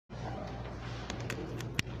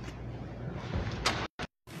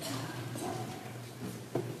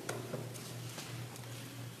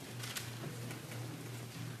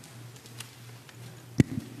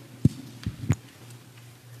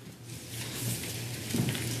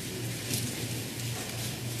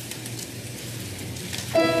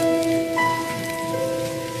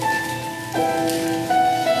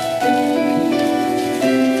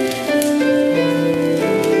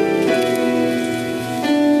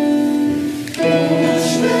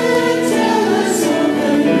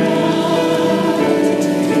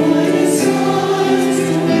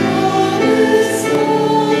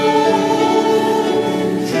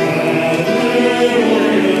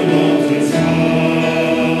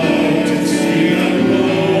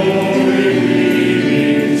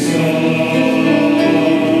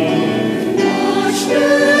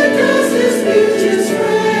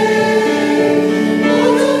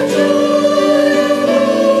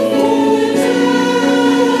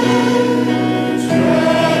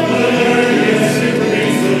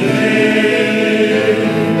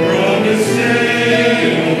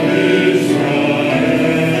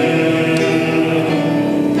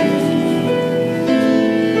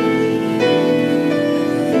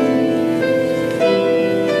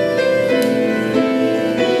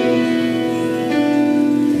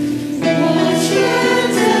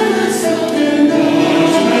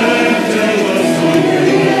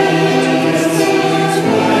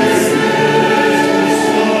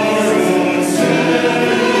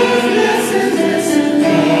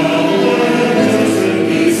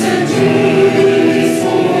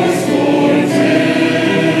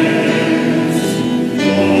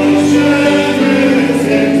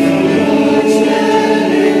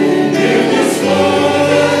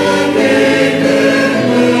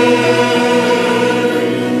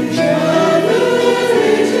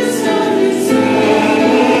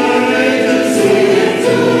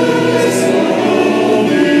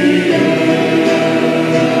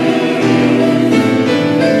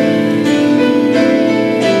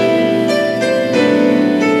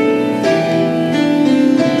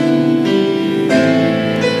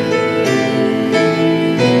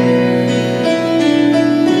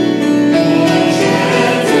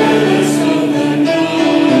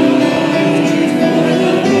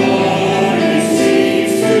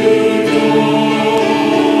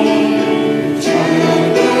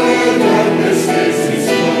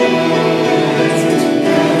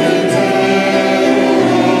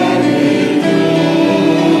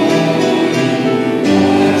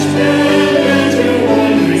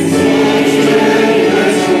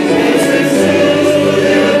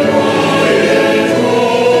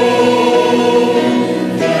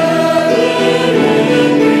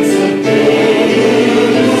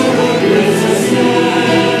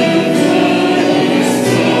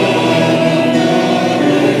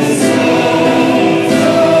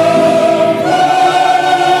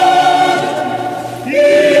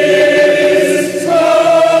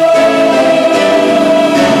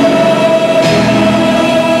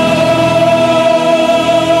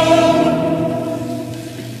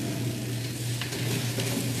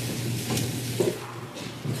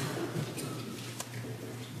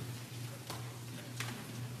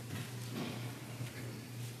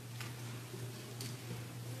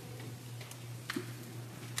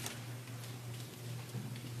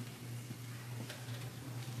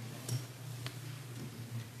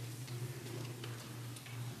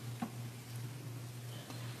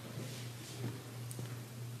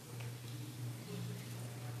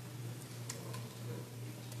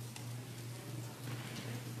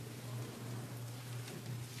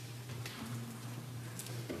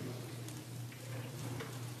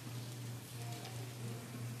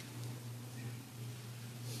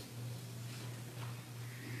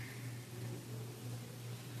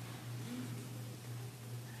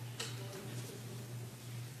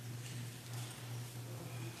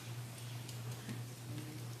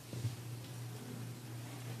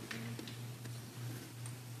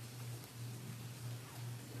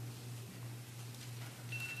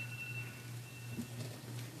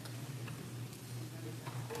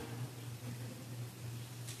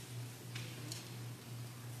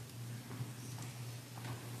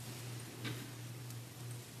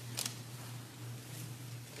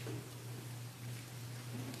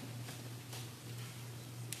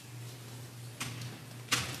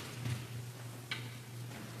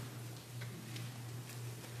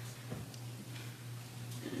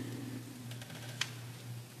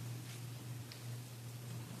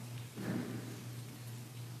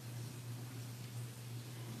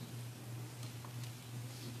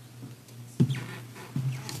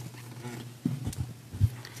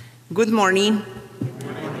Good morning.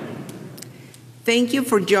 Thank you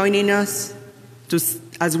for joining us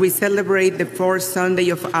as we celebrate the fourth Sunday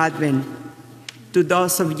of Advent, to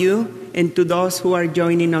those of you and to those who are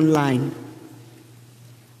joining online.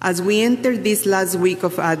 As we enter this last week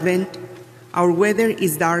of Advent, our weather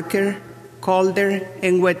is darker, colder,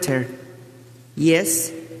 and wetter.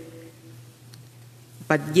 Yes,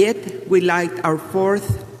 but yet we light our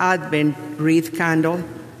fourth Advent wreath candle,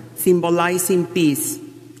 symbolizing peace,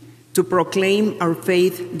 to proclaim our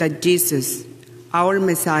faith that Jesus, our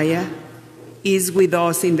Messiah, is with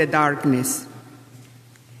us in the darkness.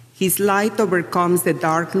 His light overcomes the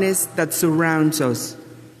darkness that surrounds us.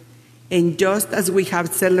 And just as we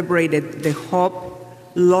have celebrated the hope,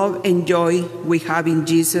 love, and joy we have in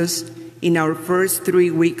Jesus in our first 3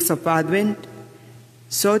 weeks of Advent,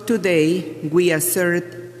 so today we assert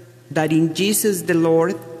that in Jesus the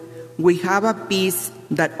Lord, we have a peace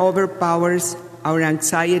that overpowers our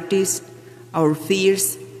anxieties, our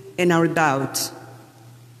fears, and our doubts.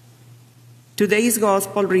 Today's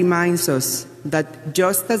gospel reminds us that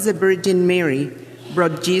just as the Virgin Mary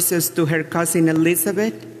brought Jesus to her cousin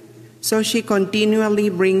Elizabeth, so she continually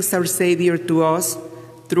brings our Savior to us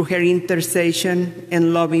through her intercession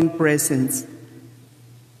and loving presence.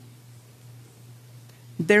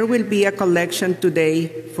 There will be a collection today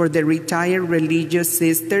for the retired religious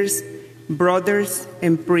sisters, brothers,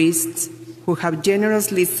 and priests who have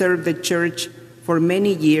generously served the Church for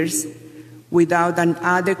many years without an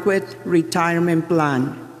adequate retirement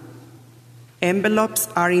plan. Envelopes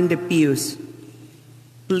are in the pews.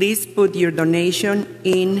 Please put your donation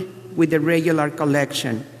in with the regular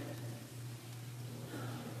collection.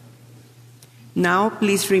 Now,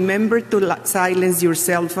 please remember to silence your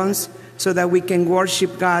cell phones so that we can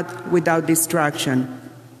worship God without distraction.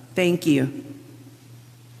 Thank you.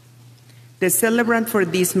 The celebrant for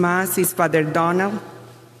this Mass is Father Donald,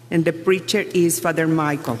 and the preacher is Father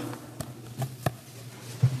Michael.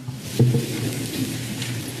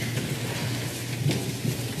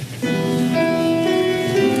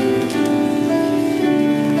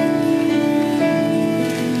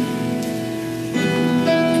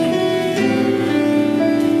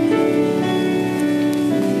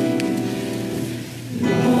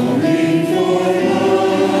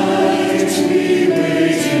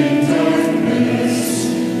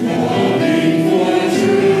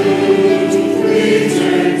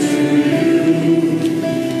 Turn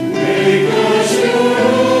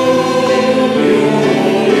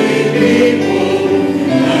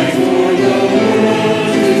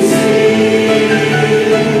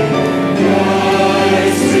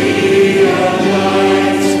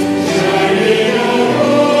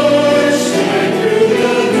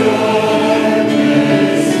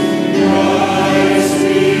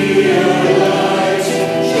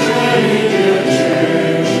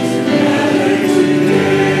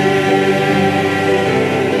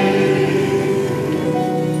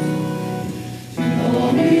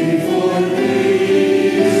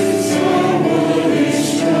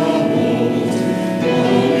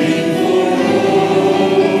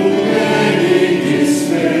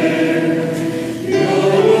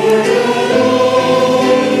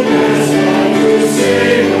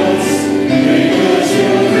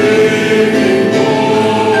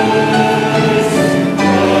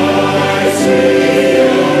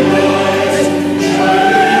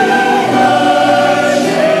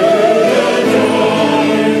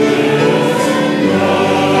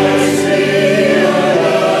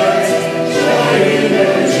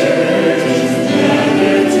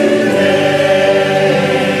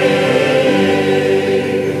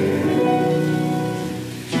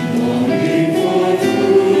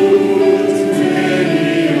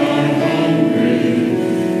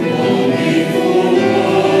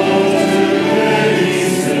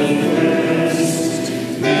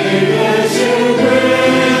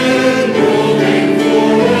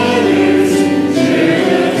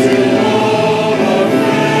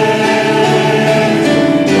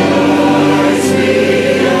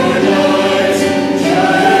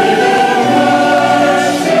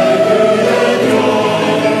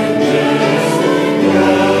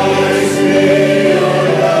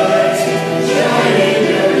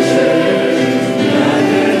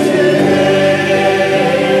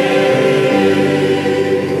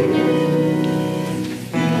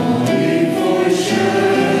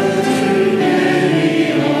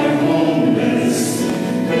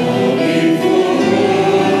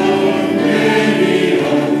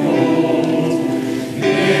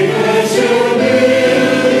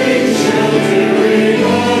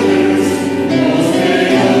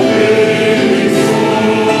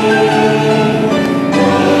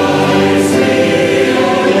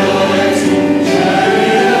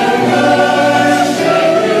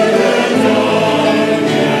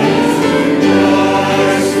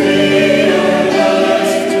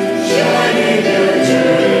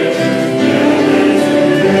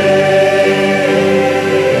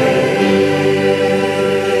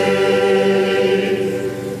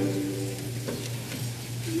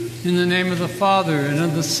Father, and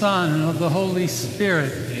of the Son, and of the Holy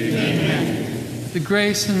Spirit. Amen. The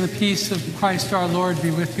grace and the peace of Christ our Lord be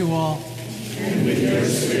with you all. And with your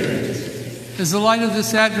spirit. As the light of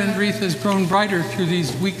this Advent wreath has grown brighter through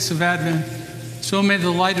these weeks of Advent, so may the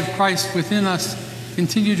light of Christ within us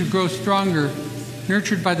continue to grow stronger,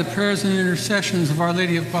 nurtured by the prayers and intercessions of Our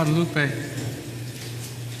Lady of Guadalupe.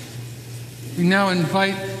 We now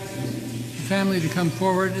invite the family to come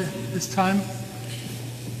forward at this time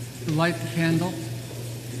to light the candle,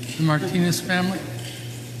 the Martinez family.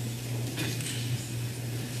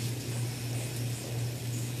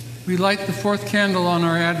 We light the fourth candle on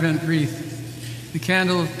our Advent wreath, the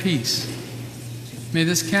candle of peace. May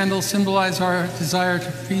this candle symbolize our desire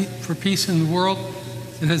for peace in the world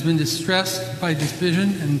that has been distressed by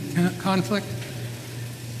division and conflict.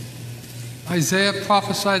 Isaiah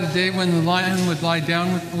prophesied a day when the lion would lie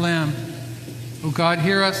down with the lamb. O God,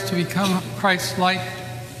 hear us to become Christ's light.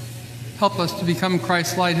 Help us to become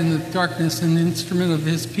Christ's light in the darkness and the instrument of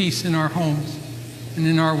his peace in our homes and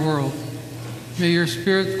in our world. May your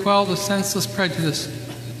Spirit quell the senseless prejudice,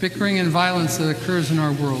 bickering, and violence that occurs in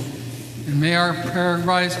our world. And may our prayer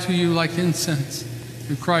rise to you like incense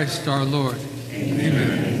through Christ our Lord.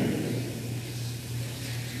 Amen.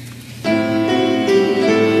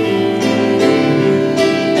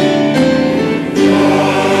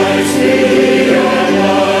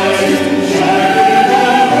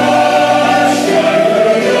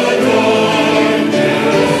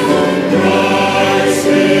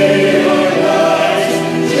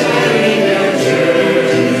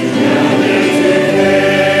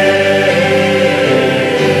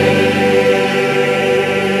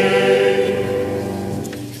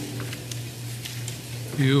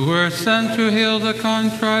 Sent to heal the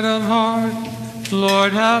contrite of heart.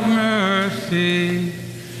 Lord, have mercy.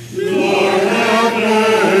 Lord, have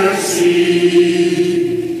mercy.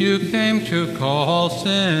 You came to call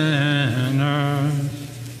sinners.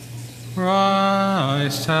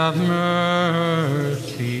 Christ, have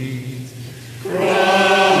mercy.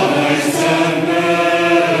 Christ, have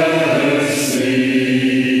mercy.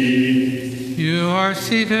 You are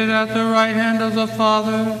seated at the right hand of the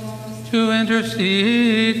Father to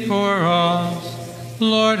intercede for us.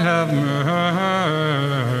 Lord, have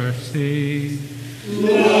mercy.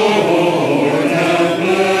 Lord, have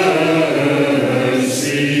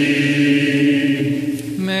mercy.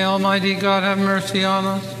 May Almighty God have mercy on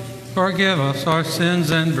us, forgive us our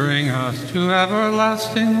sins, and bring us to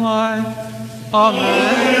everlasting life.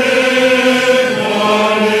 Amen.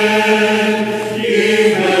 Amen.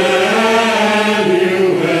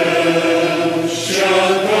 Emmanuel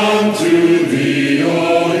shall come to thee,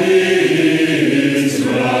 O Israel.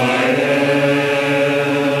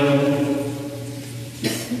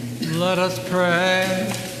 Let us pray.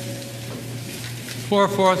 Pour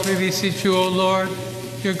forth, we beseech you, O Lord,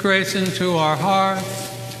 your grace into our hearts,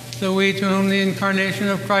 that we, to whom the incarnation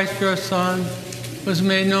of Christ your Son was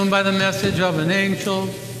made known by the message of an angel,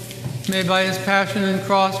 may by his passion and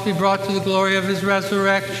cross be brought to the glory of his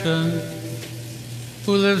resurrection,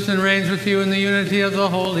 who lives and reigns with you in the unity of the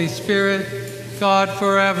Holy Spirit, God,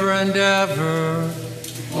 forever and ever.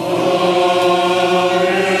 Amen.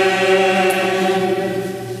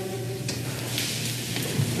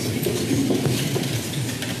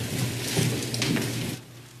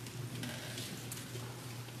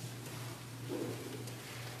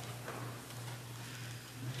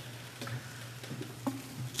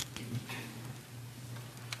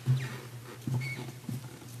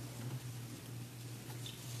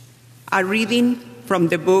 A reading from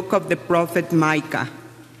the book of the prophet Micah.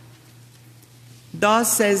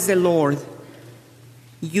 Thus says the Lord,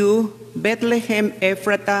 you, Bethlehem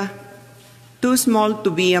Ephratah, too small to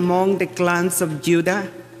be among the clans of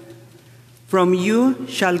Judah, from you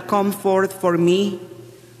shall come forth for me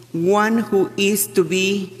one who is to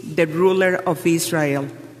be the ruler of Israel,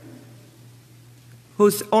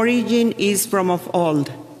 whose origin is from of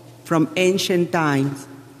old, from ancient times.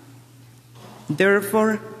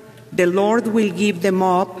 Therefore, the Lord will give them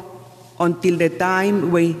up until the time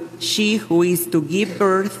when she who is to give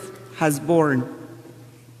birth has born,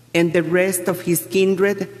 and the rest of his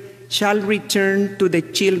kindred shall return to the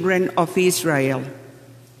children of Israel.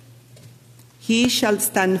 He shall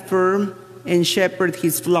stand firm and shepherd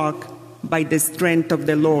his flock by the strength of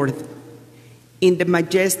the Lord, in the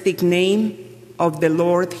majestic name of the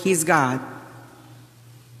Lord his God.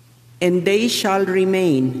 And they shall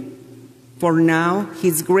remain, for now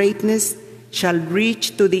his greatness shall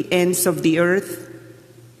reach to the ends of the earth.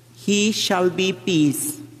 He shall be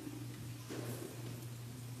peace.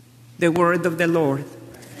 The word of the Lord.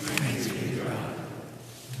 Thanks be to God.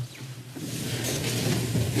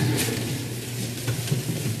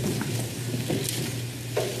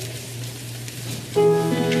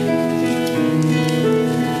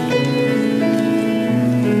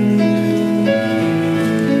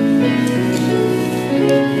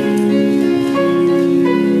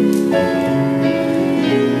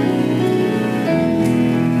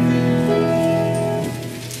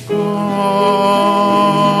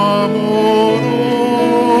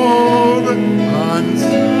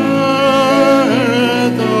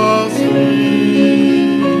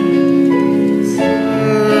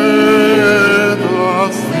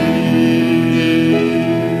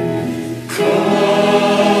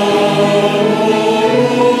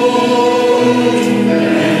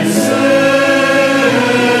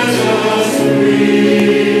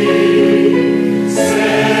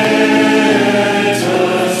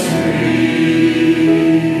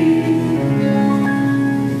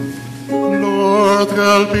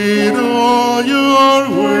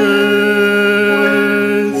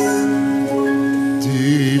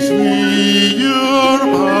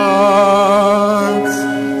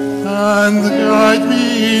 guide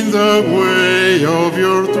me in the way of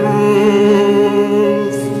your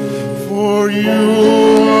truth. For you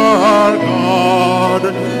are God,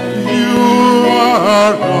 you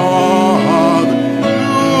are God, you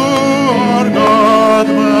are God,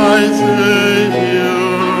 my Savior.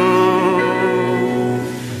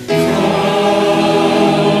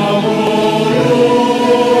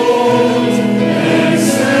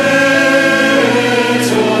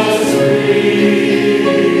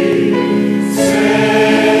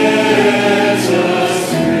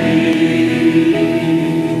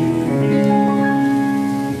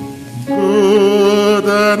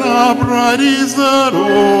 Upright is the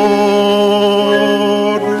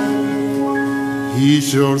Lord. He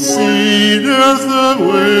shows sinners the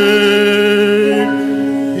way.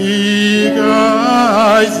 He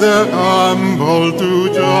guides the humble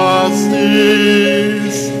to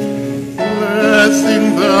justice,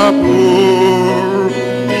 blessing the poor,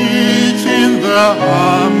 teaching the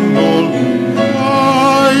humble,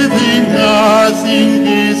 guiding us in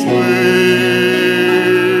His way.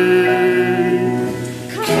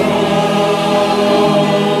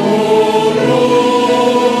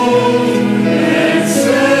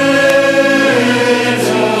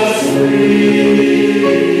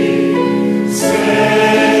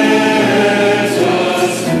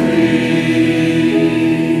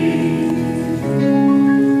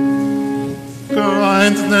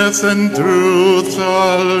 Kindness and truth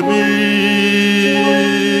shall meet,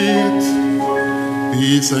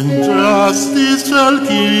 peace and justice shall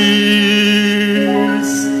kiss,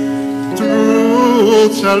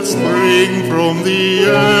 truth shall spring from the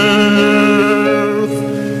earth,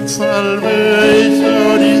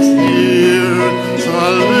 salvation is near,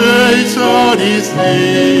 salvation is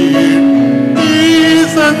near,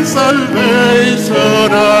 peace and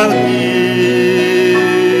salvation are here.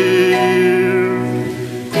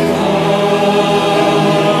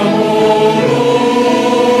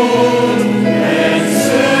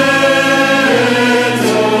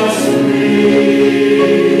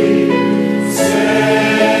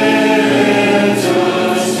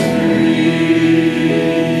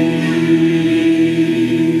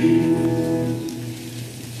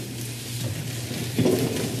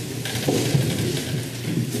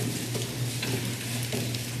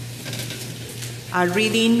 A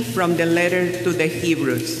reading from the letter to the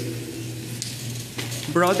Hebrews.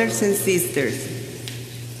 Brothers and sisters,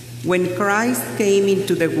 when Christ came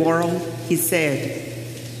into the world, he said,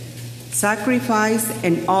 "Sacrifice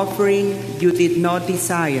and offering you did not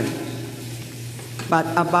desire, but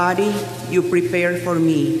a body you prepared for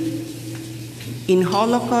me. In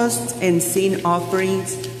holocausts and sin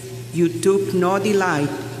offerings you took no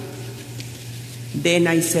delight." Then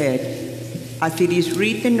I said, as it is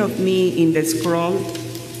written of me in the scroll,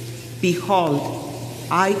 "Behold,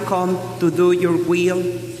 I come to do your will,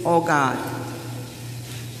 O God."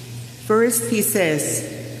 First he says,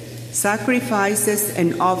 sacrifices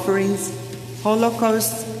and offerings,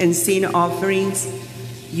 holocausts and sin offerings,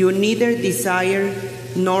 you neither desire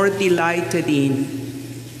nor delighted in.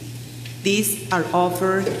 These are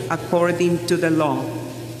offered according to the law.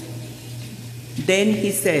 Then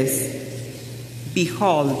he says,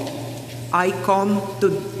 "Behold, I come to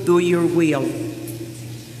do your will."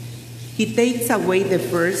 He takes away the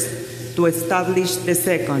first to establish the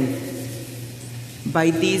second.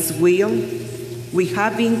 By this will, we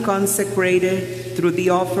have been consecrated through the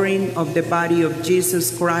offering of the body of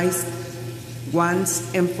Jesus Christ once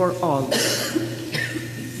and for all.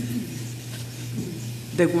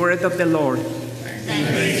 The word of the Lord.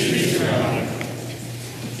 Thanks be to God.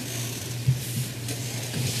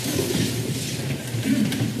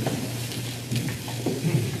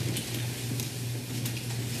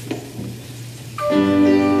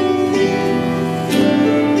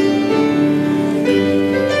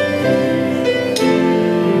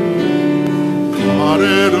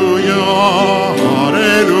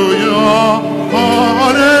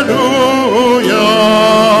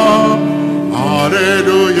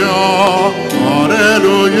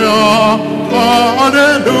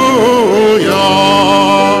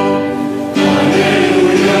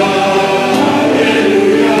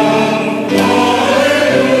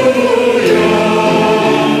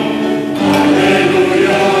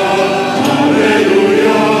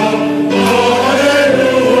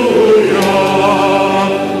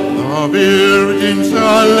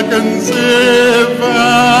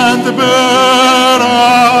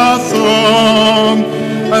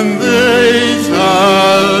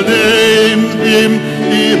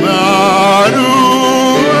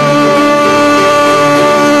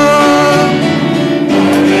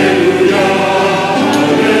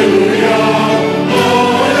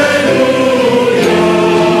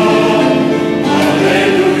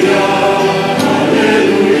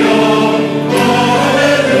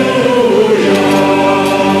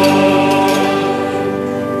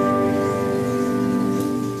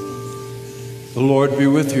 The Lord be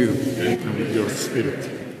with you. And with your spirit.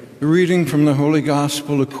 A reading from the Holy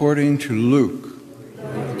Gospel according to Luke.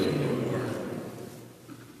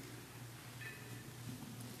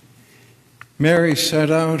 Mary set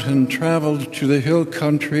out and traveled to the hill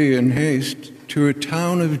country in haste to a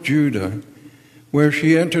town of Judah, where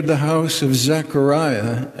she entered the house of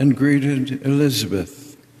Zechariah and greeted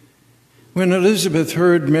Elizabeth. When Elizabeth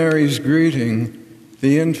heard Mary's greeting,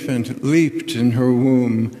 the infant leaped in her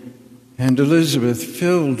womb, and Elizabeth,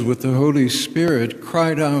 filled with the Holy Spirit,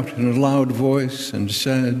 cried out in a loud voice and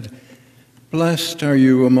said, "Blessed are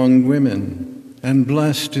you among women, and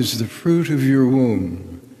blessed is the fruit of your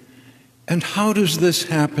womb. And how does this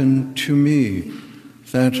happen to me,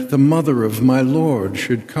 that the mother of my Lord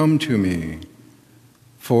should come to me?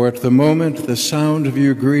 For at the moment the sound of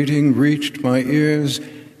your greeting reached my ears,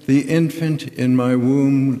 the infant in my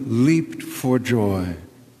womb leaped for joy.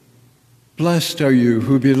 Blessed are you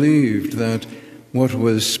who believed that what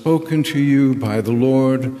was spoken to you by the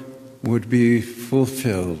Lord would be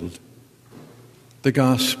fulfilled." The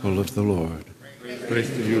Gospel of the Lord. Praise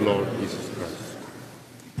to you, Lord Jesus Christ.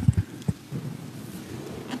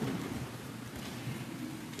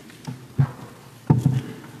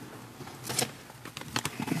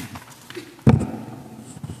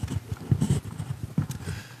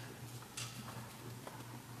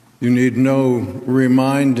 You need no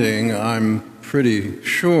reminding, I'm pretty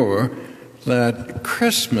sure, that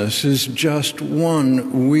Christmas is just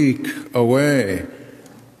 1 week away.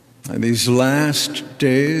 These last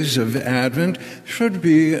days of Advent should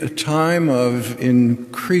be a time of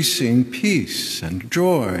increasing peace and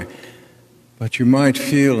joy. But you might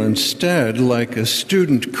feel instead like a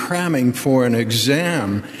student cramming for an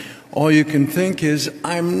exam. All you can think is,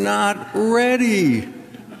 I'm not ready.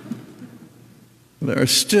 There are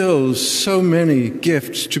still so many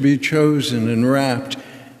gifts to be chosen and wrapped.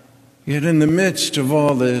 Yet in the midst of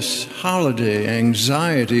all this holiday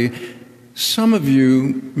anxiety, some of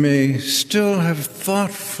you may still have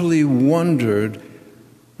thoughtfully wondered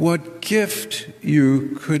what gift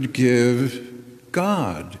you could give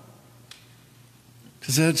God.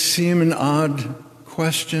 Does that seem an odd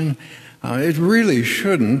question? It really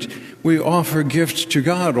shouldn't. We offer gifts to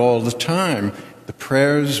God all the time. The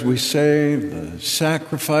prayers we say, the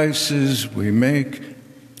sacrifices we make,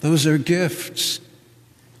 those are gifts.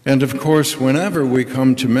 And of course, whenever we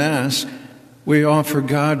come to Mass, we offer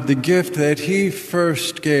God the gift that He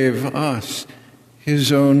first gave us,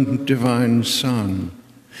 His own divine Son.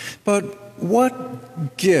 But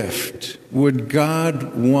what gift would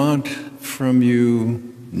God want from you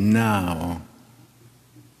now?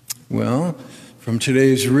 Well, from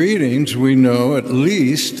today's readings, we know at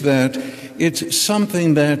least that it's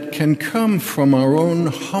something that can come from our own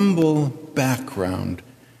humble background.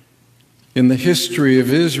 In the history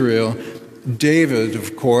of Israel, David,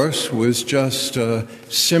 of course, was just a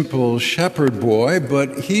simple shepherd boy,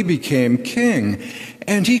 but he became king.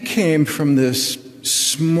 And he came from this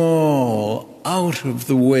small,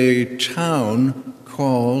 out-of-the-way town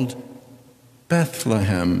called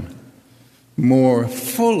Bethlehem, more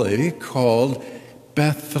fully called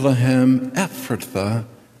Bethlehem Ephrathah,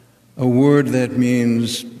 a word that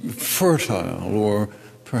means fertile or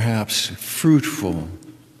perhaps fruitful.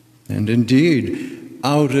 And indeed,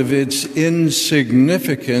 out of its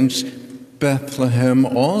insignificance, Bethlehem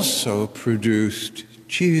also produced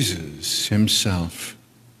Jesus himself.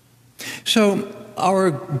 So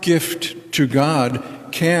our gift to God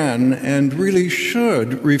can and really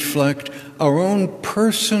should reflect our own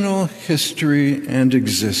personal history and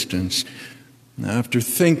existence. After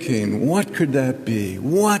thinking, what could that be?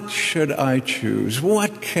 What should I choose?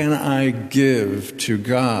 What can I give to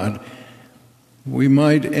God? We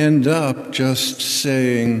might end up just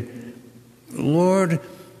saying, Lord,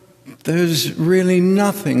 there's really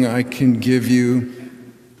nothing I can give you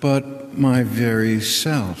but my very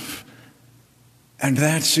self. And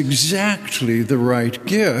that's exactly the right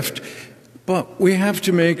gift, but we have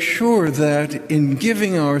to make sure that in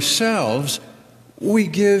giving ourselves, we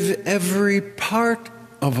give every part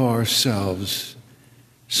of ourselves.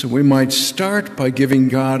 So we might start by giving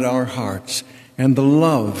God our hearts and the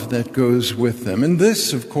love that goes with them. And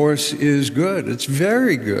this, of course, is good. It's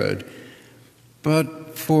very good.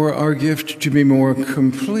 But for our gift to be more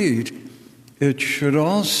complete, it should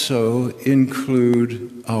also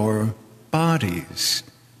include our bodies.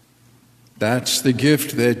 That's the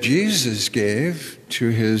gift that Jesus gave to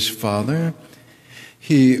his Father.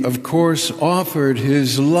 He, of course, offered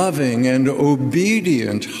his loving and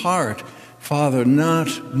obedient heart. Father,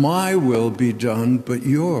 not my will be done, but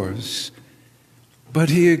yours. But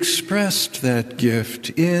he expressed that gift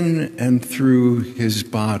in and through his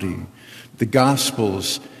body. The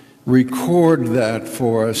Gospels record that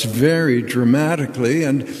for us very dramatically,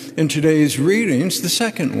 and in today's readings, the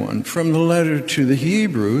second one, from the letter to the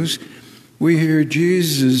Hebrews, we hear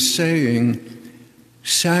Jesus saying,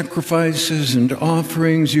 "Sacrifices and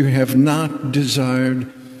offerings you have not desired,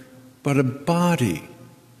 but a body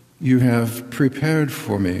you have prepared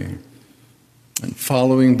for me." And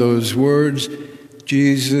following those words,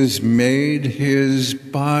 Jesus made his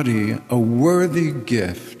body a worthy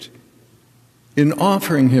gift. In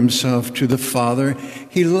offering himself to the Father,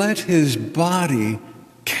 he let his body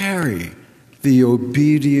carry the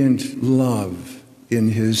obedient love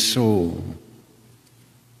in his soul.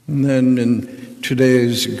 And then in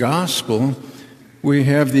today's gospel, we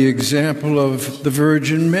have the example of the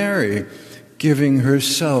Virgin Mary giving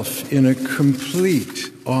herself in a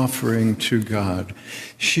complete offering to God.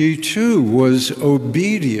 She too was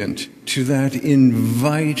obedient to that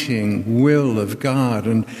inviting will of God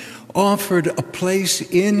and offered a place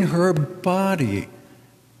in her body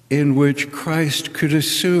in which Christ could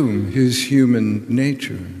assume his human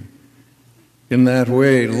nature. In that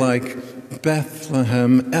way, like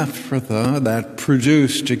Bethlehem Ephrathah that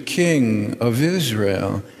produced a king of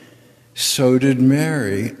Israel, so did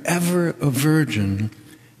Mary, ever a virgin,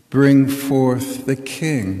 bring forth the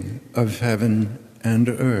King of heaven and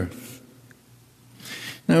earth.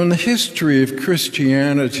 Now, in the history of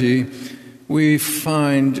Christianity, we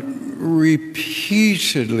find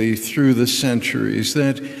repeatedly through the centuries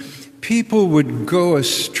that people would go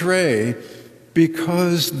astray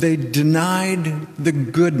because they denied the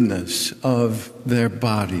goodness of their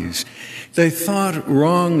bodies. They thought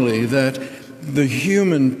wrongly that the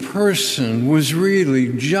human person was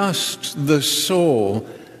really just the soul,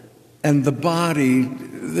 and the body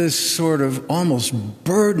this sort of almost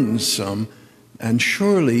burdensome and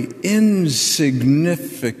surely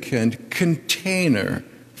insignificant container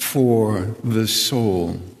for the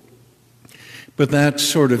soul. But that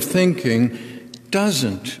sort of thinking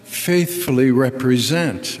doesn't faithfully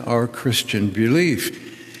represent our Christian belief.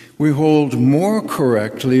 We hold more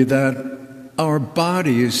correctly that our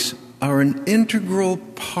bodies are an integral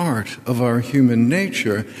part of our human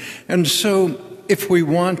nature, and so if we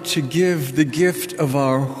want to give the gift of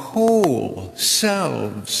our whole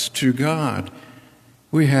selves to God,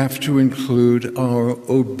 we have to include our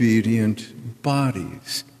obedient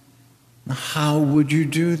bodies. How would you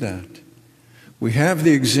do that? We have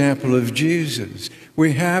the example of Jesus.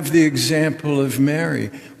 We have the example of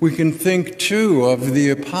Mary. We can think, too, of the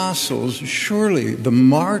apostles, surely the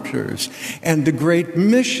martyrs, and the great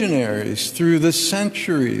missionaries through the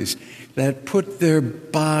centuries that put their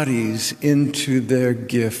bodies into their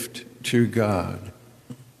gift to God.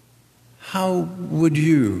 How would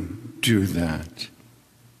you do that?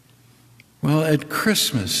 Well, at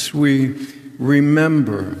Christmas, we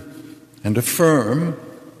remember and affirm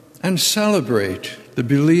and celebrate the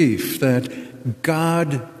belief that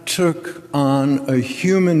God took on a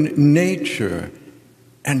human nature,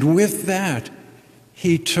 and with that,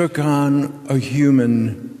 he took on a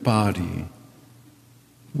human body.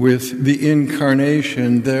 With the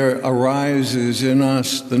incarnation, there arises in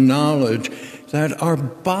us the knowledge that our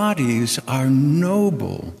bodies are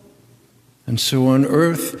noble, and so on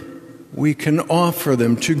earth, we can offer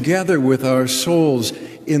them together with our souls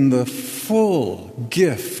in the full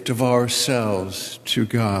gift of ourselves to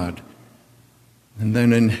God. And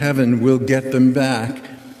then in heaven, we'll get them back,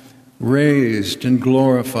 raised and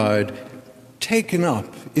glorified, taken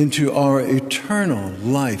up into our eternal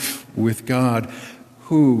life with God,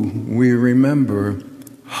 who, we remember,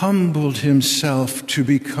 humbled himself to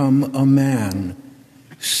become a man,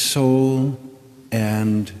 soul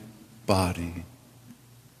and body.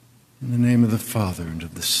 In the name of the Father, and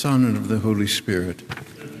of the Son, and of the Holy Spirit,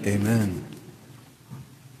 amen.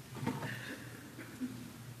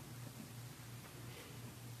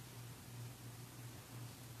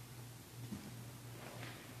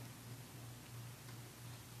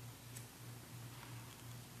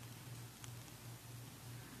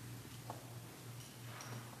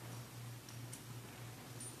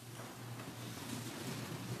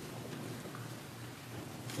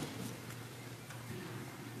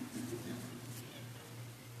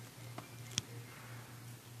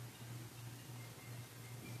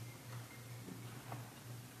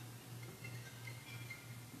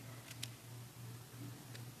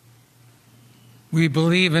 We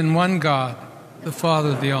believe in one God, the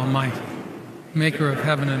Father, the Almighty, maker of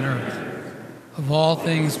heaven and earth, of all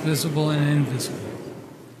things visible and invisible.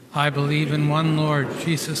 I believe in one Lord,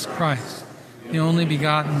 Jesus Christ, the only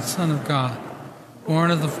begotten Son of God,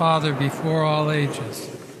 born of the Father before all ages,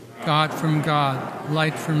 God from God,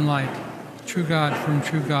 light from light, true God from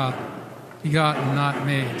true God, begotten, not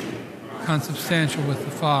made, consubstantial with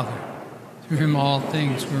the Father. Through him all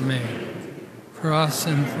things were made. For us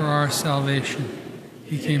and for our salvation,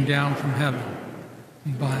 he came down from heaven,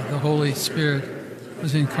 and by the Holy Spirit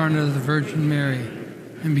was incarnate of the Virgin Mary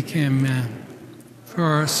and became man. For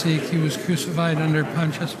our sake he was crucified under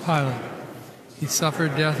Pontius Pilate. He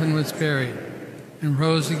suffered death and was buried, and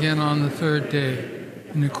rose again on the third day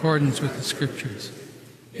in accordance with the Scriptures.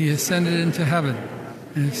 He ascended into heaven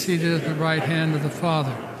and is seated at the right hand of the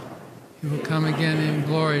Father. He will come again in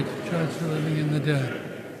glory to judge the living and the dead,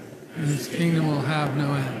 and his kingdom will have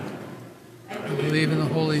no end. I believe in the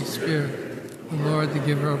Holy Spirit, the Lord, the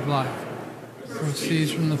giver of life, who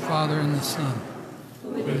proceeds from the Father and the Son.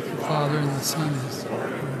 With the Father and the Son is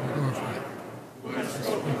glorified, as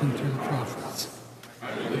spoken through the prophets.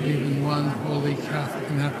 I believe in one holy Catholic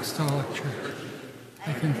and Apostolic Church.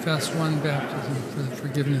 I confess one baptism for the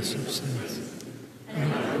forgiveness of sins. I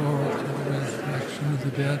look forward to the resurrection of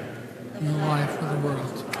the dead and the life of the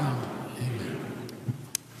world to come. Amen.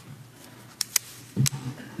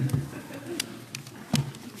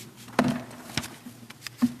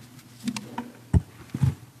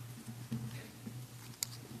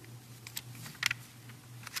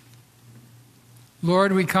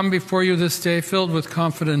 Lord, we come before you this day filled with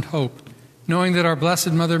confident hope, knowing that our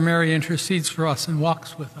Blessed Mother Mary intercedes for us and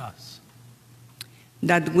walks with us.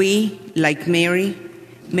 That we, like Mary,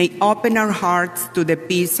 may open our hearts to the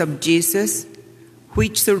peace of Jesus,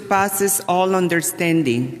 which surpasses all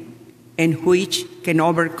understanding, and which can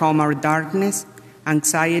overcome our darkness,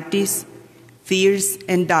 anxieties, fears,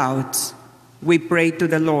 and doubts. We pray to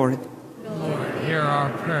the Lord. Lord, hear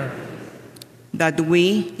our prayer. That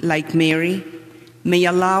we, like Mary, may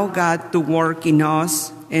allow God to work in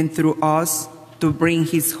us and through us to bring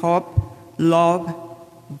his hope, love,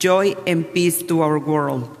 joy, and peace to our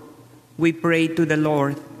world. We pray to the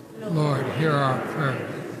Lord. Lord, hear our prayer.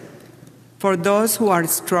 For those who are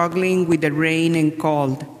struggling with the rain and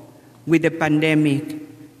cold, with the pandemic,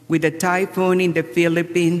 with the typhoon in the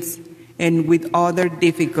Philippines, and with other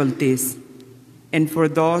difficulties, and for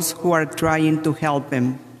those who are trying to help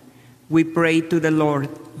them, we pray to the Lord.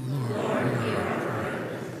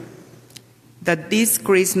 That this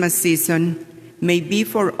Christmas season may be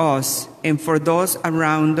for us and for those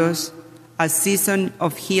around us a season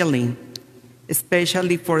of healing,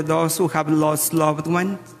 especially for those who have lost loved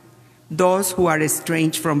ones, those who are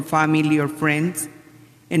estranged from family or friends,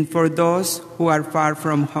 and for those who are far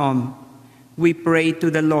from home. We pray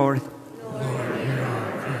to the Lord. Lord, hear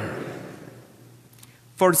our prayer.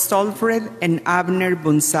 For Solfred and Abner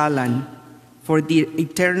Bunsalan, for the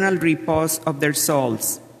eternal repose of their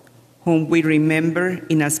souls, whom we remember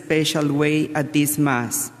in a special way at this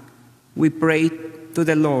Mass. We pray to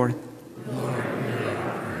the Lord. Lord, hear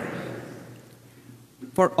our prayer.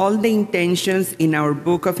 For all the intentions in our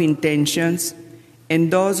book of intentions, and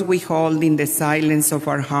those we hold in the silence of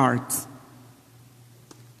our hearts,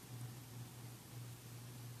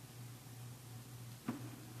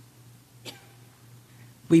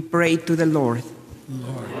 we pray to the Lord.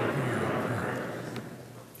 Lord, hear our prayer.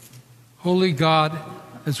 Holy God,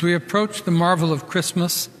 as we approach the marvel of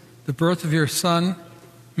Christmas, the birth of your Son,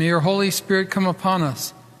 may your Holy Spirit come upon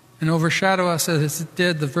us and overshadow us as it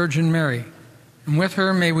did the Virgin Mary. And with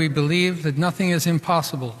her may we believe that nothing is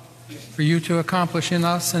impossible for you to accomplish in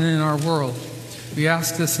us and in our world. We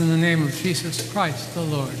ask this in the name of Jesus Christ, the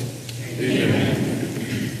Lord. Amen.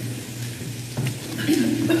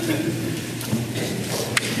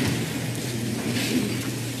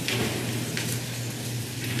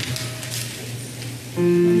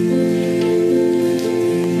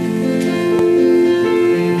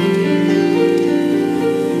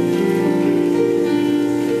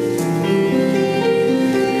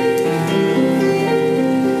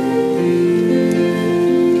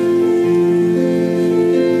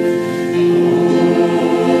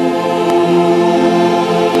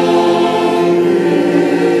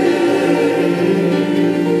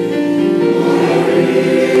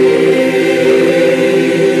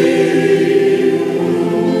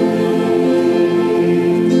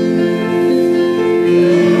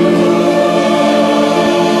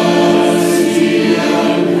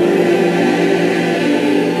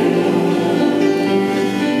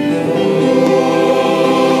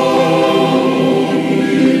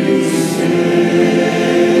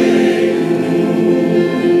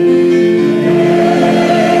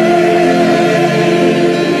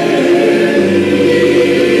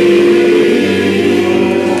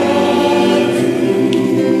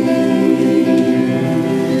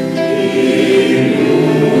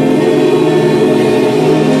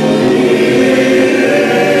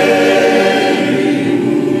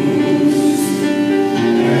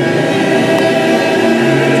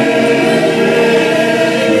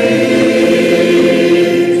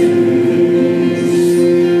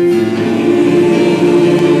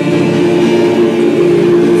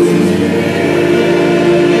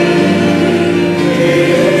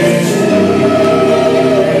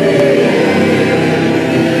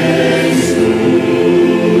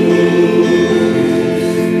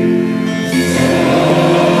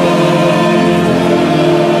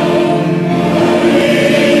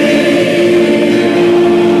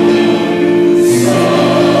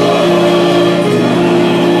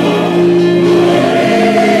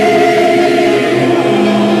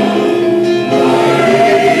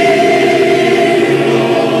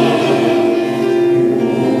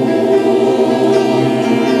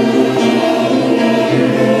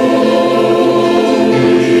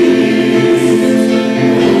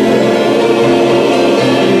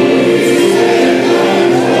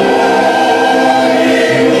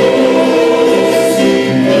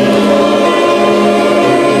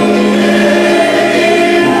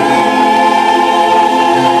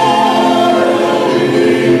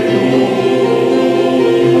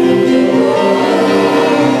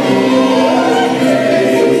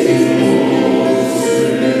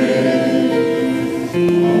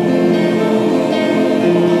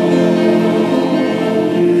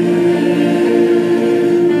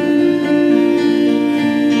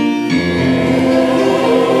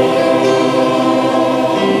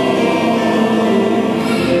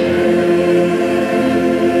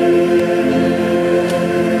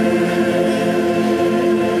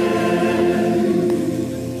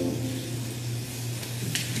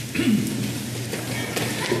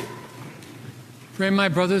 Pray, my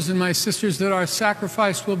brothers and my sisters, that our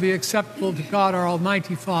sacrifice will be acceptable to God, our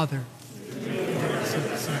Almighty Father.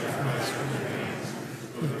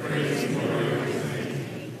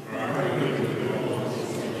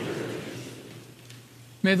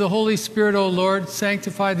 May the Holy Spirit, O Lord,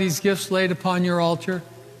 sanctify these gifts laid upon your altar,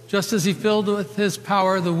 just as he filled with his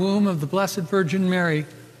power the womb of the Blessed Virgin Mary.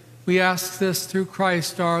 We ask this through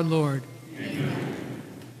Christ our Lord. Amen.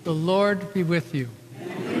 The Lord be with you.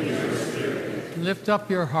 Lift up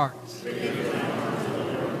your hearts.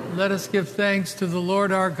 Let us give thanks to the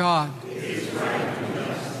Lord our God.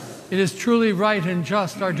 It is truly right and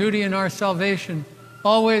just, our duty and our salvation,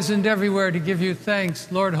 always and everywhere to give you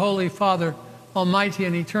thanks, Lord, Holy Father, Almighty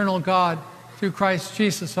and eternal God, through Christ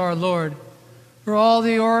Jesus our Lord. For all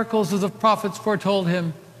the oracles of the prophets foretold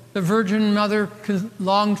him. The Virgin Mother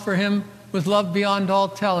longed for him with love beyond all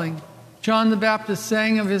telling. John the Baptist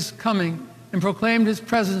sang of his coming and proclaimed his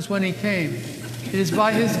presence when he came. It is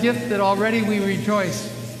by his gift that already we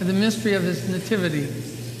rejoice in the mystery of his nativity,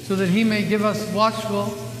 so that he may give us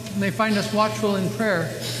may find us watchful in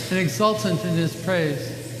prayer and exultant in his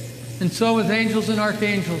praise. And so with angels and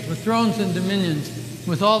archangels, with thrones and dominions,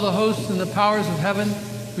 with all the hosts and the powers of heaven,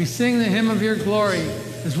 we sing the hymn of your glory,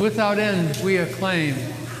 as without end we acclaim.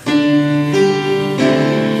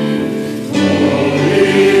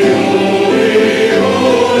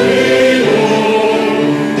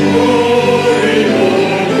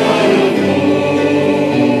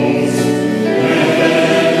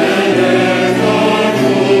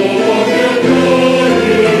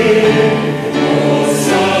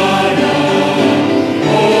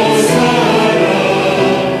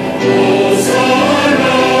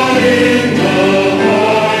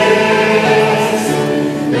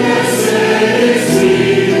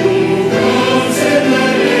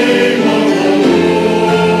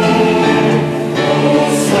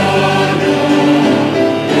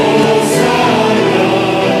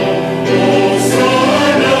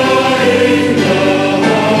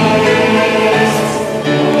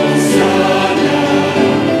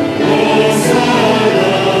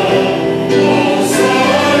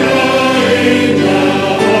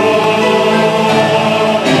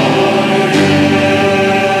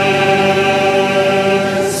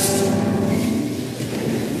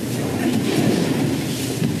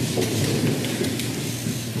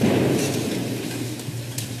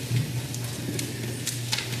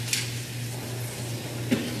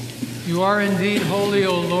 You are indeed holy,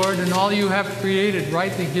 O Lord, and all you have created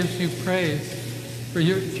rightly gives you praise. For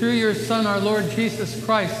through your Son, our Lord Jesus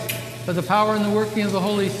Christ, by the power and the working of the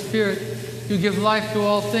Holy Spirit, you give life to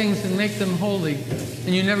all things and make them holy.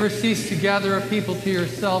 And you never cease to gather a people to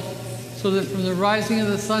yourself, so that from the rising of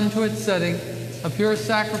the sun to its setting, a pure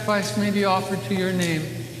sacrifice may be offered to your name.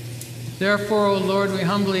 Therefore, O Lord, we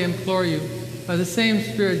humbly implore you, by the same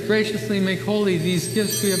Spirit, graciously make holy these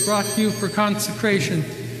gifts we have brought to you for consecration,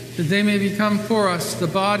 that they may become for us the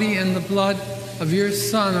body and the blood of your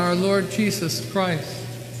Son, our Lord Jesus Christ,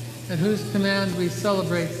 at whose command we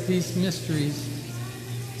celebrate these mysteries.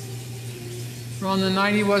 For on the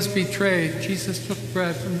night he was betrayed, Jesus took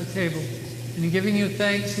bread from the table, and in giving you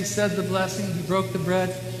thanks, he said the blessing, he broke the bread,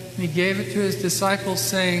 and he gave it to his disciples,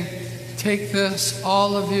 saying, "Take this,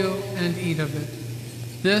 all of you, and eat of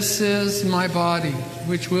it. This is my body,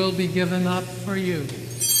 which will be given up for you."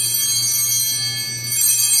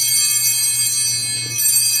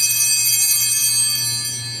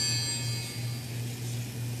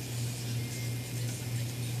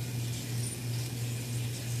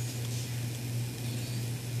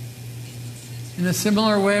 In a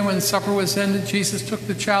similar way, when supper was ended, Jesus took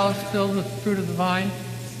the chalice filled with the fruit of the vine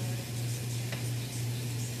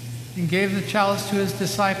and gave the chalice to his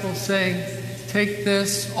disciples, saying, "Take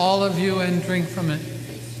this, all of you, and drink from it.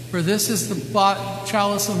 For this is the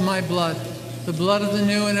chalice of my blood, the blood of the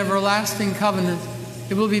new and everlasting covenant.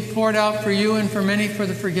 It will be poured out for you and for many for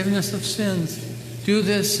the forgiveness of sins. Do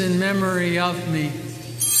this in memory of me."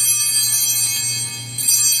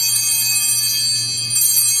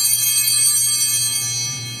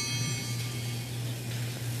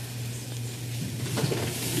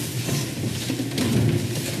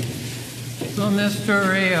 The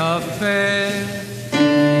mystery of faith.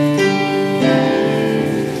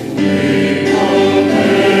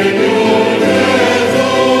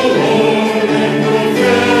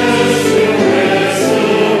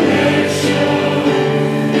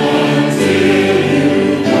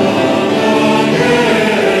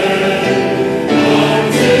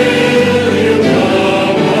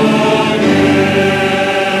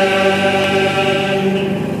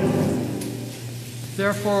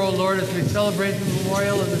 Therefore, O Lord, as we celebrate the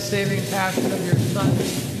memorial of the saving passion of your Son,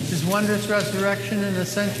 his wondrous resurrection and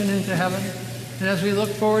ascension into heaven. And as we look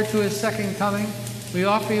forward to his second coming, we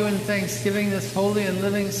offer you in thanksgiving this holy and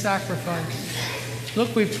living sacrifice.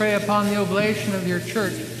 Look, we pray upon the oblation of your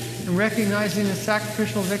church, and recognizing the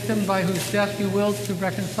sacrificial victim by whose death you willed to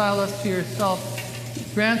reconcile us to yourself,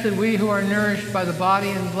 grant that we who are nourished by the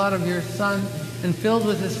body and blood of your Son and filled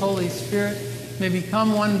with his Holy Spirit may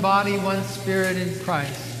become one body, one spirit in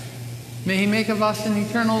Christ. May he make of us an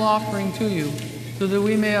eternal offering to you, so that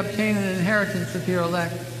we may obtain an inheritance with your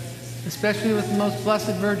elect, especially with the most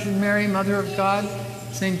blessed Virgin Mary, Mother of God,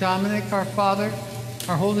 St. Dominic, our Father,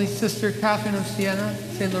 our holy sister Catherine of Siena,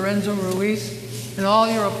 St. Lorenzo Ruiz, and all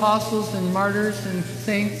your apostles and martyrs and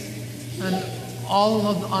saints, and all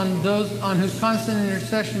on those on whose constant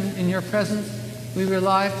intercession in your presence we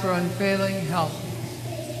rely for unfailing help.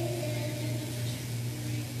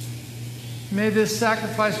 May this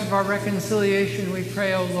sacrifice of our reconciliation, we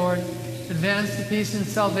pray, O Lord, advance the peace and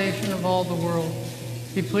salvation of all the world.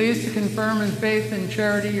 Be pleased to confirm in faith and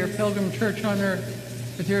charity your pilgrim church on earth,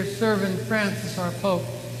 with your servant Francis, our Pope,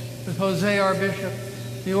 with Jose, our Bishop,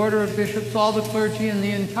 the order of bishops, all the clergy, and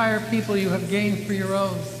the entire people you have gained for your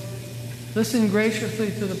own. Listen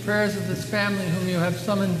graciously to the prayers of this family whom you have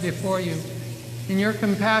summoned before you. In your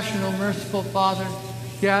compassion, O merciful Father,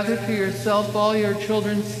 gather to yourself all your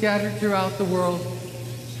children scattered throughout the world.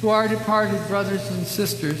 To our departed brothers and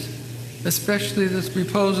sisters, especially this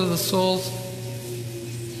repose of the souls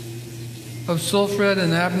of Sulfred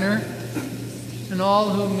and Abner, and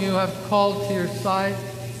all whom you have called to your side,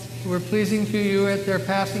 who were pleasing to you at their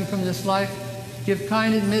passing from this life, give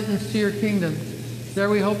kind admittance to your kingdom.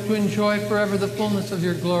 There we hope to enjoy forever the fullness of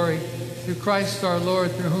your glory, through Christ our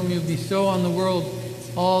Lord, through whom you bestow on the world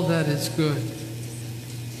all that is good.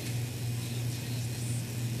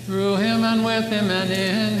 Through him and with him and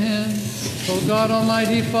in him, O God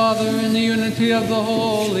Almighty Father, in the unity of the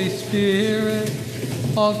Holy Spirit,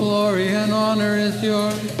 all glory and honor is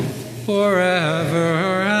yours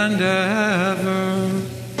forever and ever.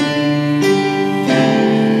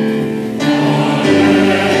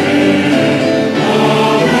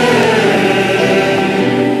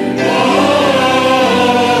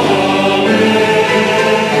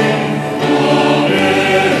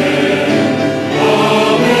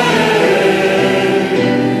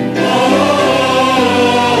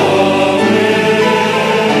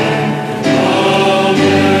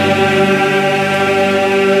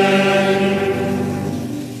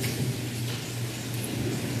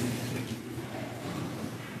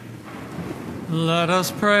 Let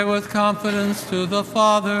us pray with confidence to the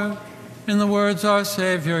Father in the words our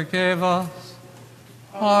Savior gave us.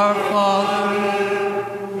 Our Father,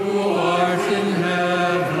 who art in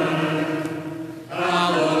heaven,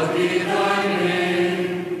 hallowed be thy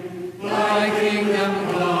name. Thy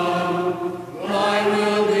kingdom come, thy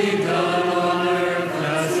will be done on earth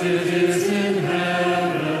as it is in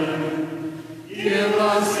heaven. Give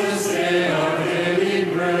us this day our daily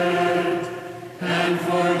bread, and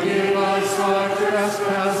forgive us our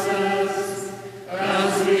trespasses,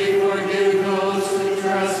 as we forgive those who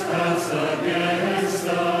trespass against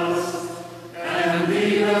us. And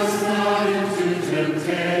lead us not into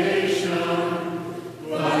temptation,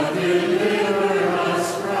 but deliver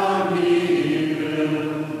us from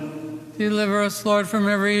evil. Deliver us, Lord, from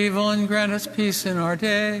every evil, and grant us peace in our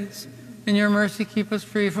days. In your mercy, keep us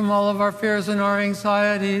free from all of our fears and our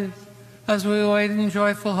anxieties, as we wait in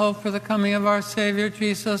joyful hope for the coming of our Savior,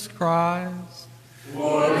 Jesus Christ.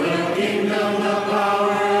 For the kingdom, the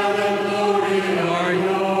power, and the glory are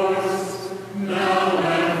yours, now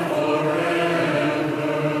and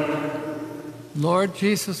forever. Lord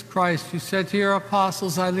Jesus Christ, you said to your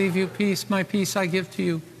apostles, I leave you peace, my peace I give to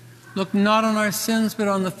you. Look not on our sins, but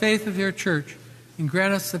on the faith of your church, and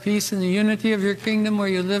grant us the peace and the unity of your kingdom, where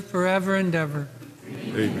you live forever and ever.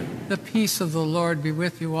 Amen. The peace of the Lord be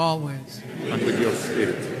with you always. And with your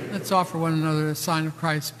spirit. Let's offer one another a sign of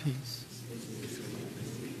Christ's peace.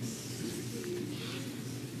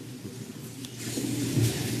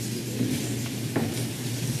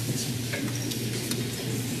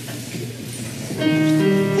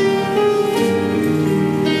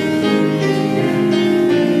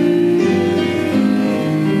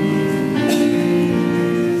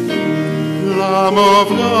 Lamb of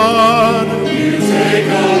God, You take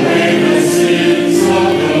away the sins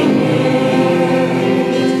of the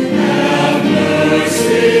world. Have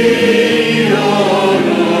mercy on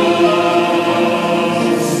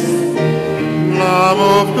us. Lamb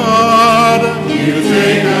of God, You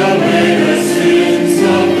take away the sins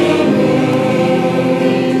of the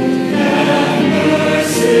world. Have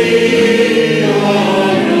mercy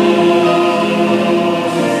on us.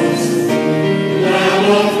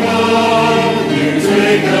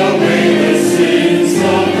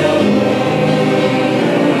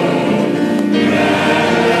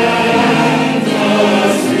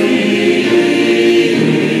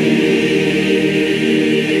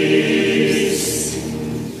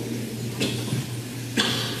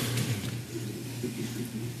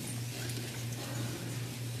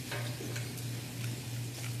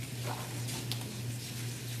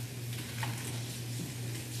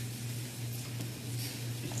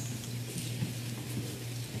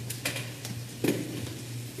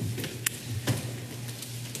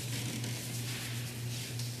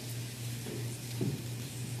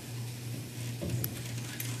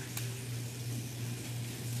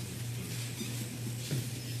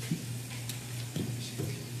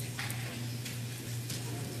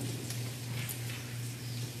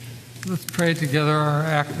 Let's pray together our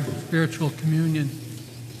act of spiritual communion.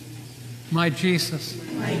 My Jesus,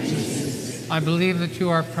 I believe that you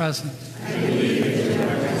are present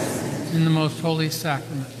in the most holy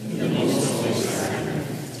sacrament.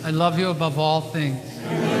 I love you above all things,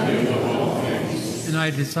 and I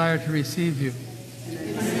desire to receive you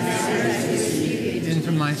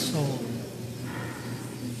into my soul.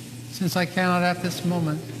 Since I cannot at this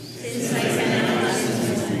moment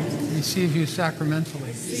receive you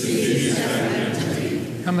sacramentally,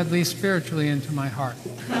 come at least spiritually into my heart.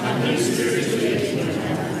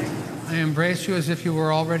 I embrace you as if you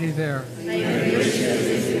were already there,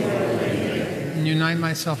 and unite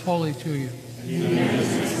myself wholly to you.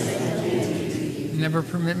 Never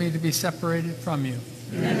permit me to be separated from you.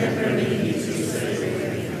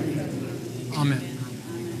 Amen.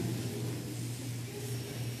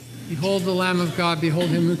 Behold the Lamb of God, behold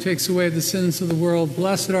him who takes away the sins of the world.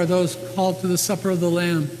 Blessed are those called to the supper of the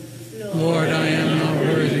Lamb. Lord, I am not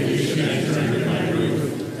worthy to keep my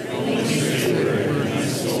root, but only say the word, my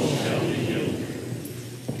soul shall be healed.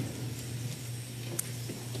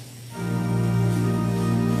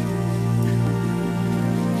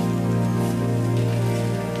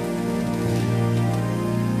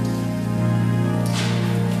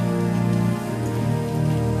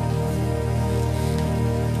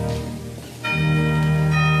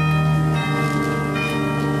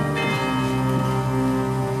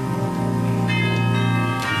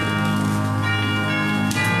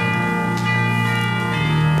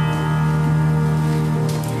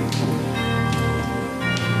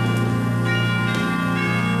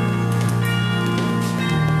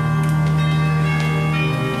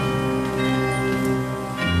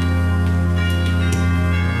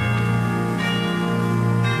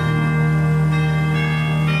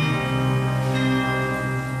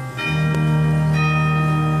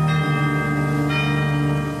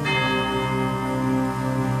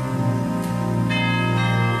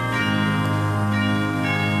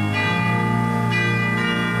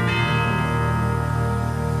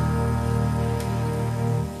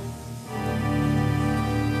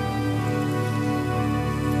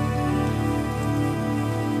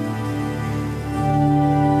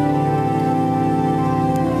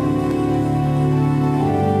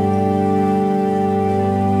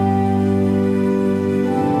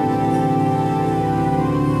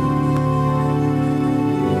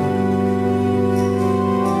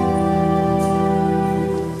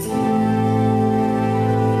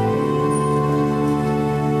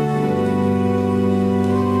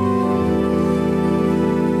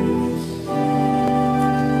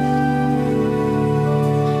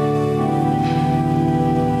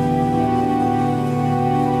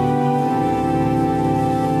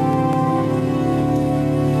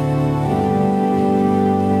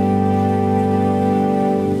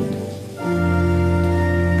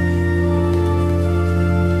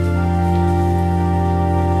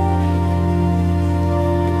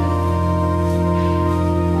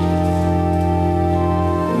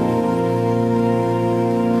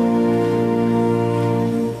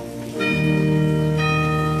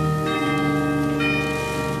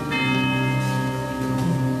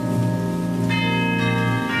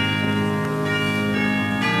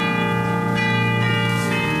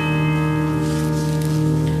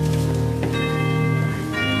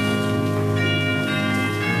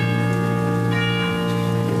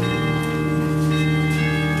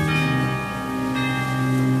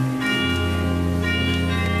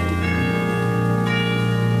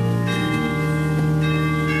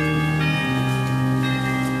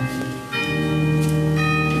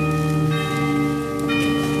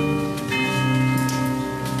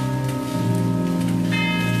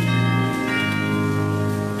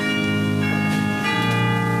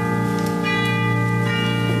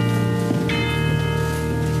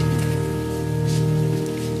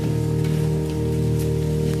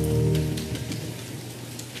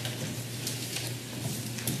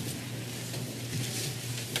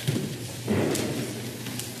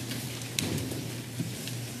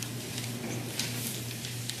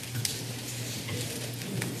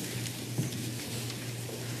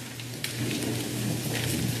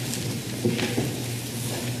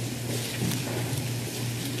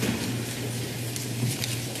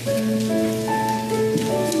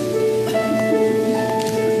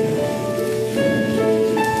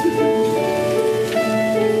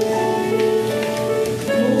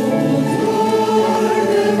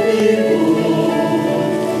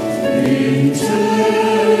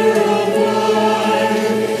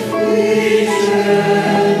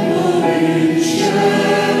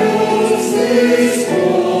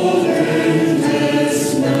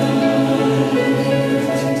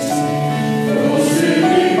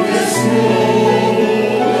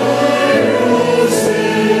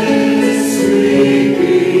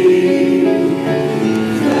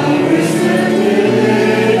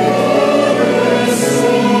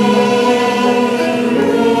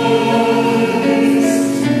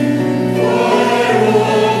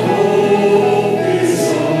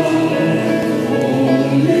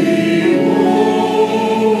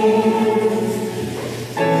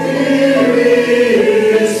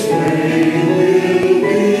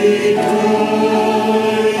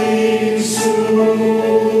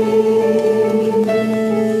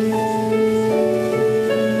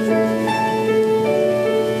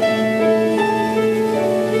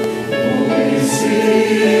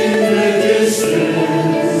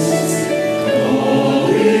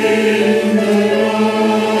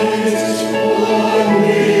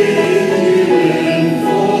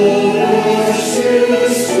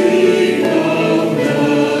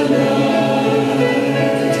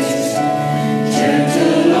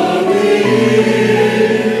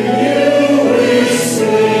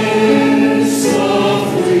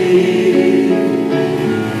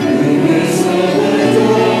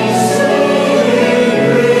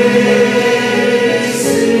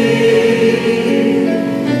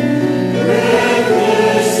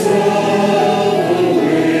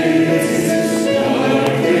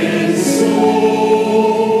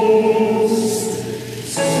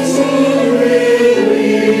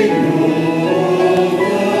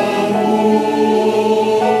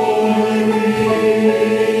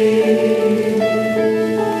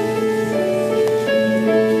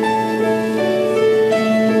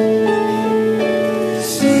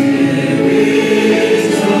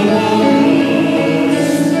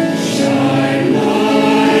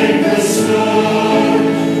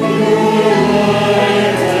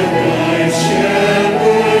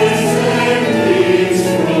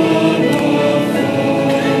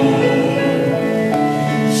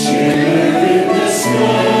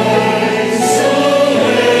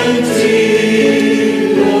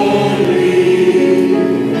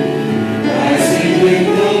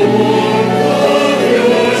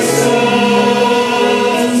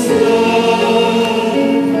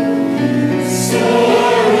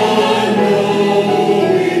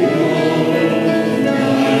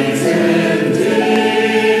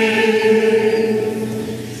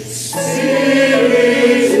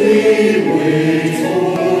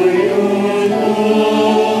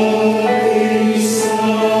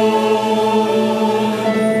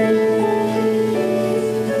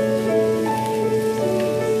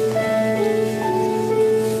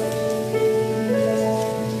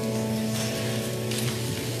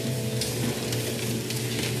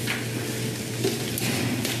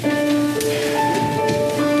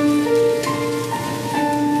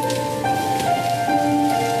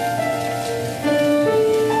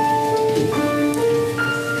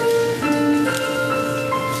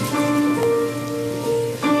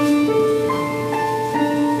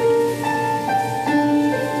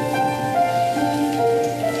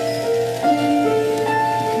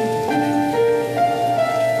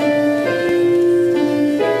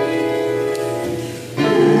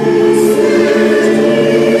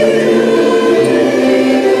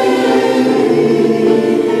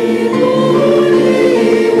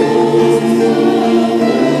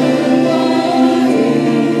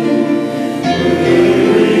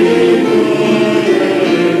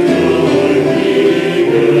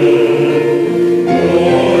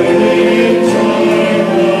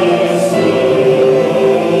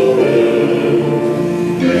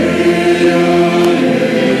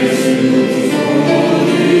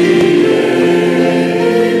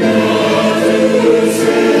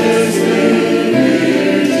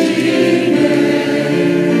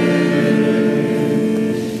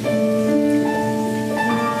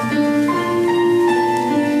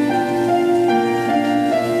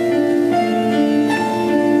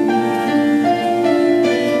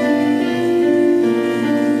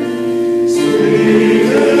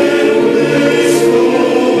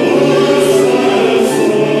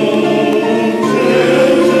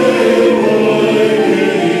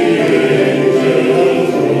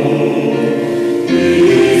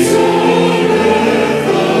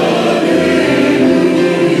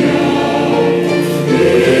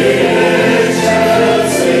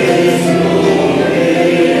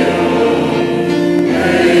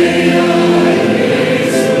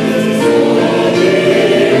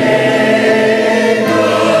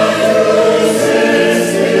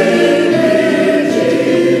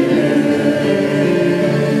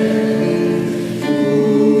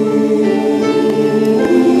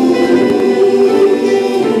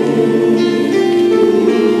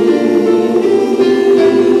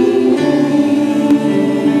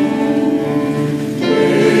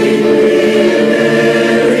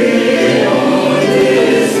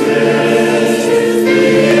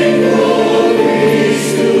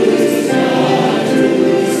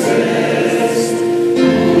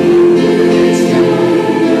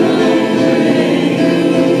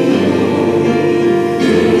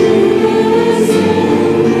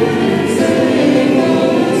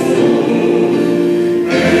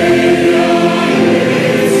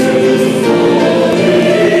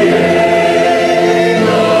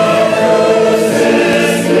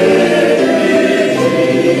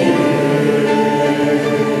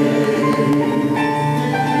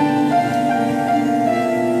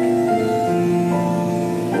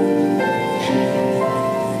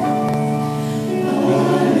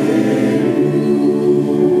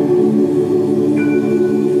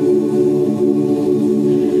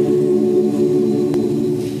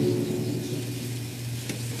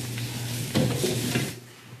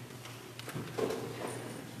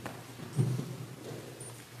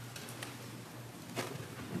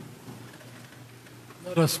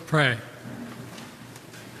 Let us pray.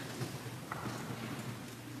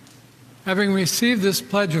 Having received this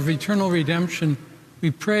pledge of eternal redemption,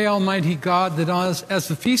 we pray, Almighty God, that as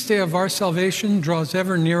the feast day of our salvation draws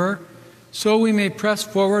ever nearer, so we may press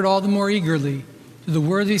forward all the more eagerly to the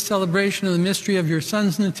worthy celebration of the mystery of your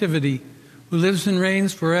Son's nativity, who lives and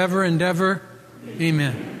reigns forever and ever.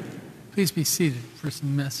 Amen. Please be seated for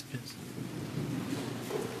some messages.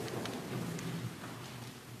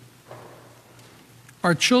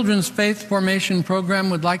 Our Children's Faith Formation Program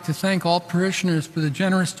would like to thank all parishioners for the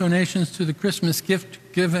generous donations to the Christmas gift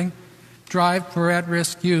giving drive for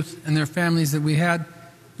at-risk youth and their families that we had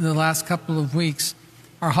in the last couple of weeks.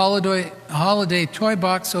 Our holiday toy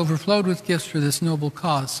box overflowed with gifts for this noble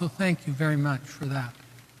cause, so thank you very much for that.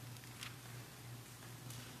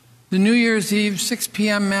 The New Year's Eve 6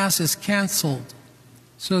 p.m. Mass is canceled,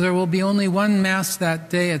 so there will be only one Mass that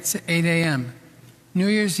day at 8 a.m. New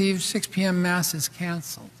Year's Eve 6 p.m. Mass is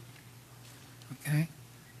canceled. Okay?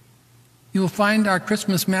 You will find our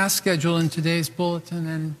Christmas Mass schedule in today's bulletin,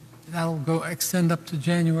 and that'll extend up to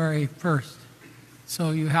January 1st.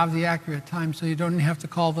 So you have the accurate time, so you don't have to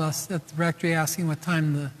call us at the rectory asking what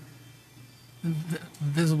time the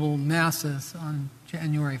visible Mass is on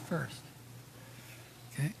January 1st.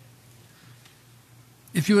 Okay?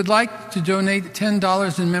 If you would like to donate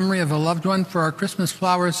 $10 in memory of a loved one for our Christmas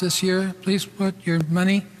flowers this year, please put your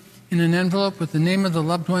money in an envelope with the name of the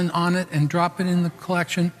loved one on it and drop it in the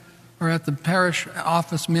collection or at the parish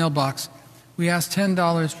office mailbox. We ask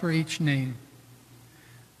 $10 for each name.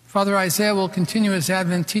 Father Isaiah will continue his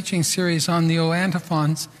Advent teaching series on the O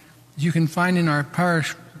antiphons that you can find in our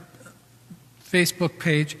parish Facebook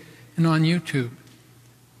page and on YouTube.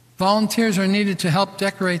 Volunteers are needed to help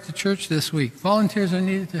decorate the church this week. Volunteers are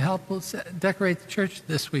needed to help decorate the church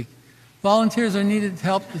this week. Volunteers are needed to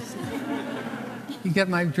help. You get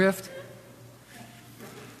my drift?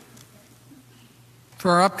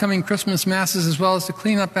 For our upcoming Christmas Masses, as well as to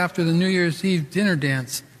clean up after the New Year's Eve dinner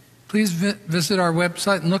dance, please visit our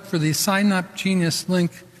website and look for the Sign Up Genius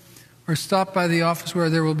link, or stop by the office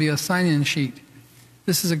where there will be a sign-in sheet.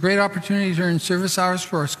 This is a great opportunity to earn service hours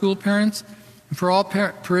for our school parents and for all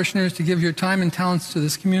parishioners to give your time and talents to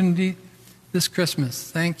this community this Christmas.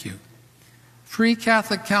 Thank you. Free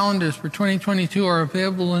Catholic calendars for 2022 are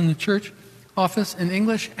available in the church office in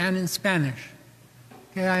English and in Spanish.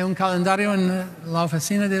 Okay, hay un calendario en la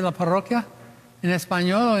oficina de la parroquia, en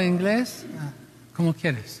español o en inglés, como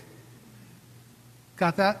quieres.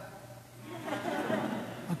 Got that?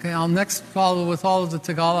 Okay, I'll next follow with all of the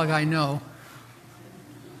Tagalog I know.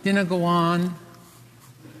 Dinaguan.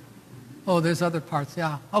 Oh, there's other parts,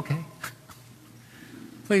 yeah, okay.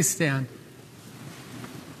 Please stand.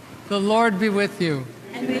 The Lord be with you.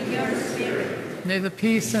 And with your spirit. May the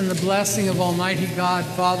peace and the blessing of Almighty God,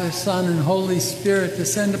 Father, Son, and Holy Spirit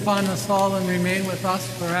descend upon us all and remain with us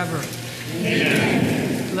forever.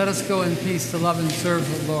 Amen. Let us go in peace to love and serve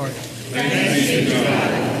the Lord. Thanks be to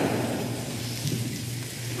God.